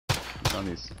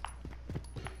Sonny's.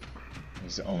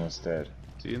 He's almost dead.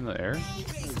 Is he in the air?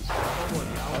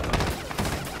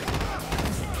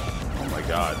 Oh my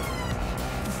god.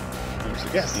 I'm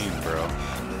 16, bro.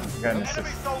 Got an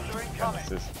assist. Got an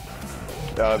assist.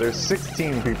 There's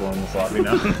 16 people in this lobby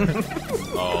now.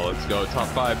 Oh, let's go. Top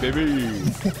 5, baby!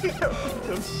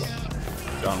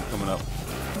 John, I'm coming up.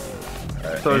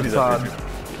 Right, So is Todd.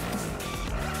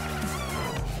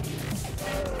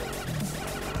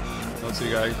 Don't see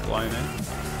a guy flying in.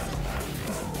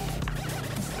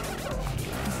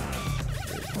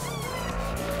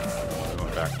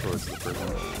 Going back towards the prison.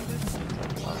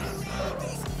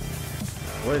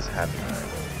 What is happening right now?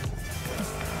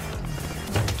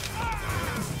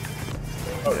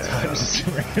 Oh, yeah. Todd just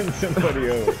ran somebody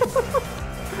over.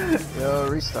 Yo,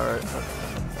 restart.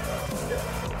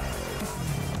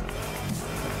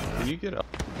 Can you get up?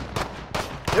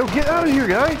 Yo, get out of here,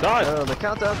 guy! Todd! Oh, the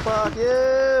countdown clock,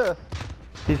 yeah!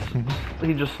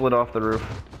 He just slid off the roof.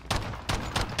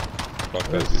 Fuck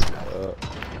that.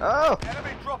 Oh!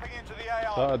 Enemy dropping into the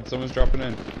AR. Todd, someone's dropping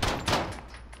in.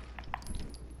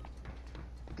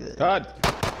 Good. Todd!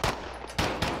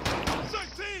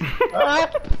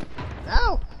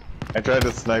 Ow! I tried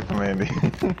to snipe him, Andy.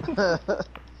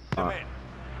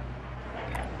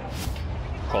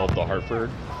 Called the Hartford.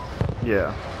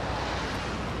 Yeah.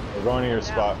 We're going to your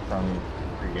spot from...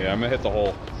 Yeah, I'm gonna hit the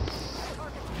hole.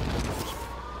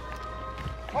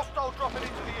 Hostile dropping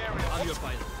into the area. On your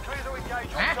pilot. Clear to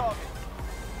engage on target.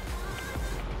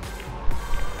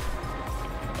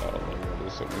 Oh,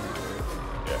 there's something here.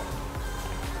 Yeah.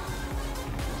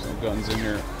 There's some guns in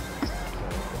here.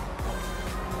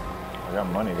 I got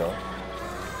money, though.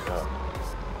 Yeah.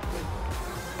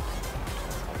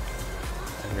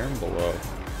 I hear him below.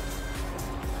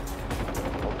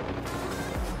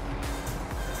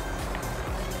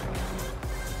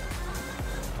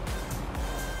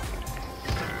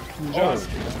 John.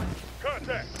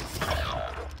 Contact.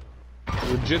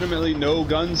 Legitimately no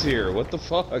guns here. What the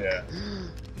fuck? Yeah.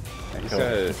 He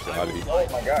said shoddy. Oh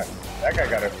my god. That guy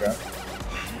got a gun.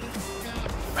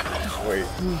 Wait.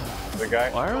 The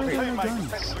guy? Why are they no Teammates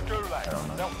guns? sent to the gulag. I don't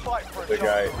know. They'll fight for a The chance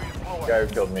guy, to redeploy. the guy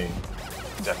who killed me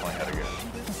definitely had a gun.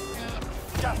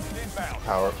 Gas is inbound.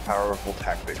 Powerful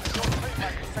tactics. Your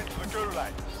teammate is sent to the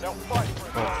gulag. They'll fight for a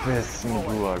Oh, chance fists to in the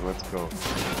redeploy. gulag. Let's go.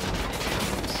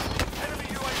 Enemy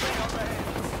UAV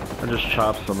overhead. I just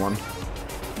chopped someone. Teammate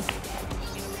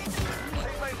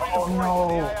Oh redeploying no!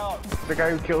 to the AR. The guy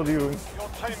who killed you. Your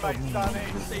teammate's done in.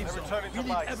 They're returning to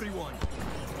base.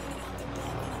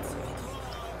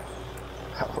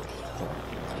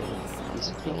 This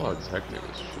gulag hectic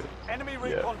as shit. Enemy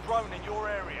recon drone in your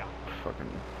area. Fucking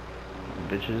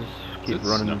bitches. Is Keep it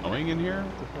running. snowing in here?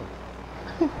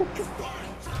 What the fuck?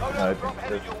 Loadout drop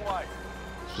headed your way.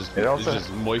 It's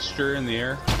just moisture in the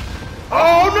air.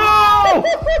 Oh no!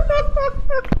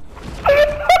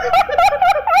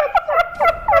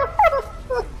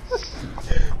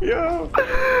 Yo!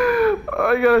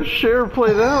 I gotta share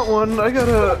play that one. I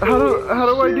gotta. How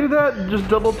do I do that? Just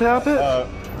double tap it?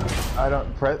 I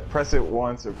don't press it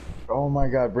once. Oh my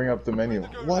god! Bring up the menu.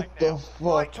 What the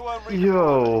fuck?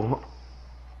 Yo.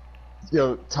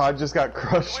 Yo, Todd just got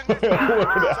crushed by a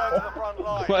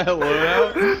loadout. My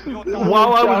loadout?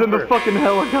 While I was in the fucking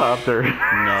helicopter.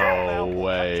 No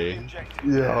way.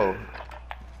 Yo.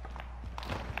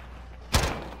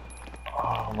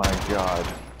 Oh my god.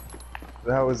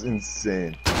 That was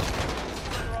insane.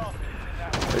 I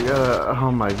gotta.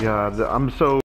 Oh my god. I'm so.